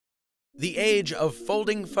The age of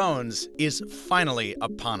folding phones is finally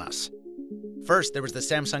upon us. First, there was the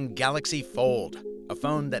Samsung Galaxy Fold, a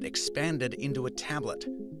phone that expanded into a tablet.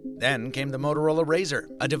 Then came the Motorola Razr,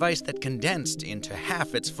 a device that condensed into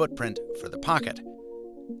half its footprint for the pocket.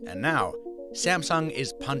 And now, Samsung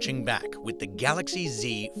is punching back with the Galaxy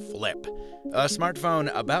Z Flip, a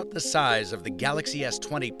smartphone about the size of the Galaxy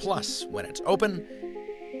S20 Plus when it's open,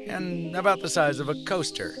 and about the size of a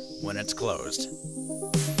coaster when it's closed.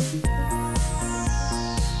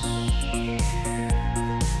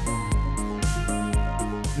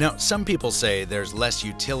 Now, some people say there's less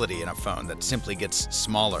utility in a phone that simply gets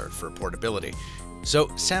smaller for portability. So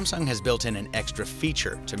Samsung has built in an extra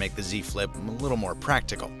feature to make the Z Flip a little more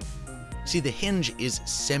practical. See, the hinge is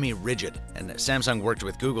semi-rigid, and Samsung worked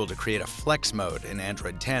with Google to create a flex mode in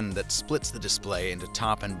Android 10 that splits the display into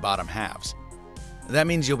top and bottom halves. That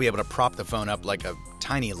means you'll be able to prop the phone up like a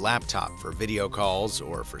tiny laptop for video calls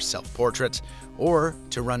or for self-portraits, or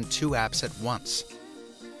to run two apps at once.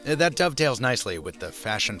 That dovetails nicely with the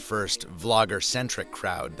fashion-first, vlogger-centric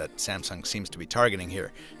crowd that Samsung seems to be targeting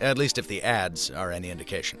here, at least if the ads are any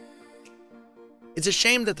indication. It's a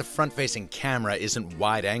shame that the front-facing camera isn't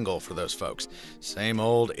wide-angle for those folks. Same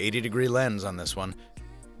old 80-degree lens on this one.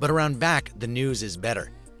 But around back, the news is better.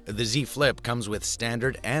 The Z Flip comes with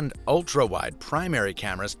standard and ultra-wide primary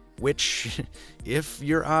cameras, which, if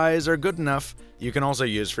your eyes are good enough, you can also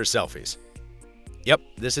use for selfies. Yep,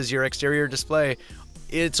 this is your exterior display.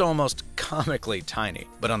 It's almost comically tiny,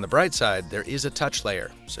 but on the bright side, there is a touch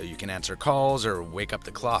layer, so you can answer calls or wake up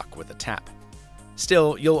the clock with a tap.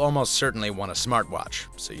 Still, you'll almost certainly want a smartwatch,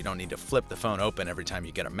 so you don't need to flip the phone open every time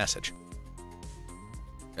you get a message.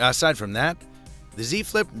 Aside from that, the Z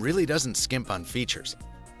Flip really doesn't skimp on features.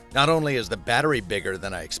 Not only is the battery bigger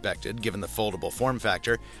than I expected, given the foldable form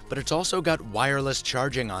factor, but it's also got wireless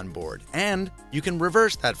charging on board, and you can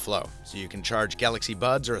reverse that flow, so you can charge Galaxy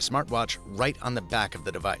Buds or a smartwatch right on the back of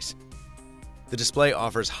the device. The display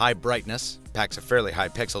offers high brightness, packs a fairly high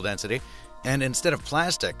pixel density, and instead of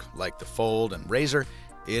plastic, like the Fold and Razr,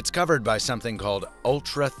 it's covered by something called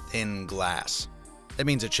ultra-thin glass. That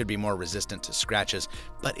means it should be more resistant to scratches,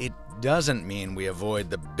 but it doesn't mean we avoid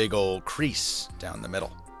the big old crease down the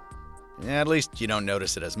middle. At least you don't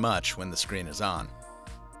notice it as much when the screen is on.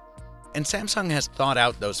 And Samsung has thought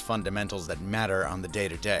out those fundamentals that matter on the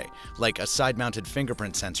day-to-day, like a side-mounted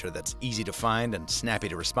fingerprint sensor that's easy to find and snappy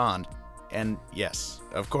to respond, and yes,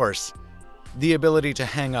 of course, the ability to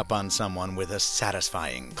hang up on someone with a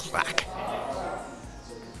satisfying clack.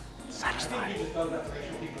 Satisfying.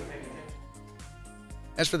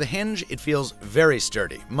 As for the hinge, it feels very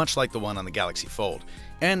sturdy, much like the one on the Galaxy Fold.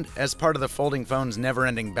 And as part of the folding phone's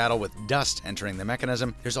never-ending battle with dust entering the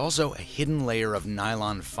mechanism, there's also a hidden layer of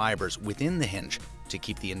nylon fibers within the hinge to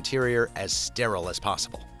keep the interior as sterile as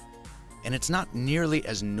possible. And it's not nearly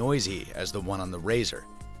as noisy as the one on the Razr.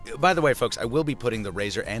 By the way, folks, I will be putting the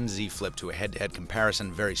Razr and Z Flip to a head-to-head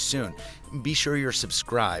comparison very soon. Be sure you're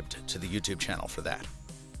subscribed to the YouTube channel for that.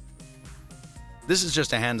 This is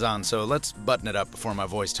just a hands-on, so let's button it up before my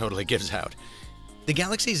voice totally gives out. The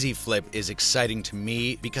Galaxy Z Flip is exciting to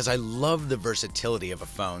me because I love the versatility of a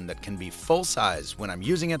phone that can be full-size when I'm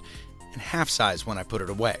using it and half-size when I put it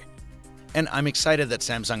away. And I'm excited that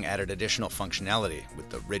Samsung added additional functionality with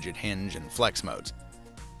the rigid hinge and flex modes.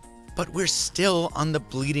 But we're still on the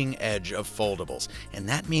bleeding edge of foldables, and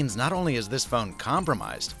that means not only is this phone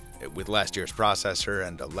compromised, with last year's processor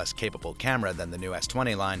and a less capable camera than the new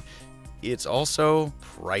S20 line, it's also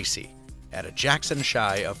pricey, at a Jackson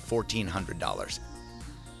shy of $1,400.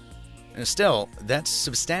 And still, that's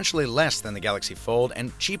substantially less than the Galaxy Fold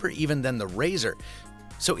and cheaper even than the Razr.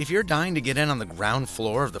 So if you're dying to get in on the ground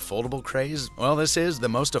floor of the foldable craze, well, this is the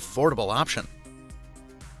most affordable option.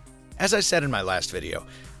 As I said in my last video,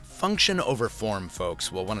 function over form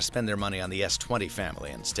folks will want to spend their money on the S20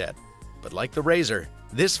 family instead. But like the Razr,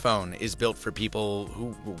 this phone is built for people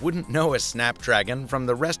who wouldn't know a Snapdragon from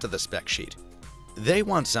the rest of the spec sheet. They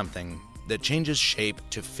want something that changes shape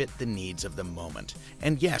to fit the needs of the moment.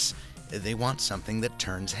 And yes, they want something that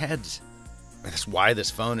turns heads. That's why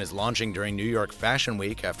this phone is launching during New York Fashion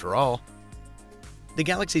Week, after all. The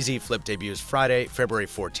Galaxy Z Flip debuts Friday, February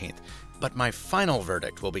 14th, but my final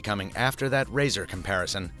verdict will be coming after that Razr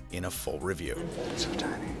comparison in a full review. It's so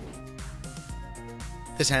tiny.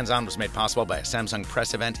 This hands-on was made possible by a Samsung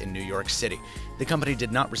press event in New York City. The company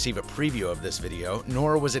did not receive a preview of this video,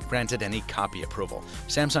 nor was it granted any copy approval.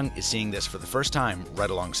 Samsung is seeing this for the first time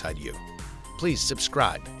right alongside you. Please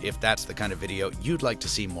subscribe if that's the kind of video you'd like to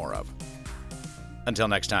see more of. Until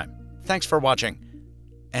next time, thanks for watching,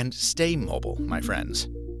 and stay mobile, my friends.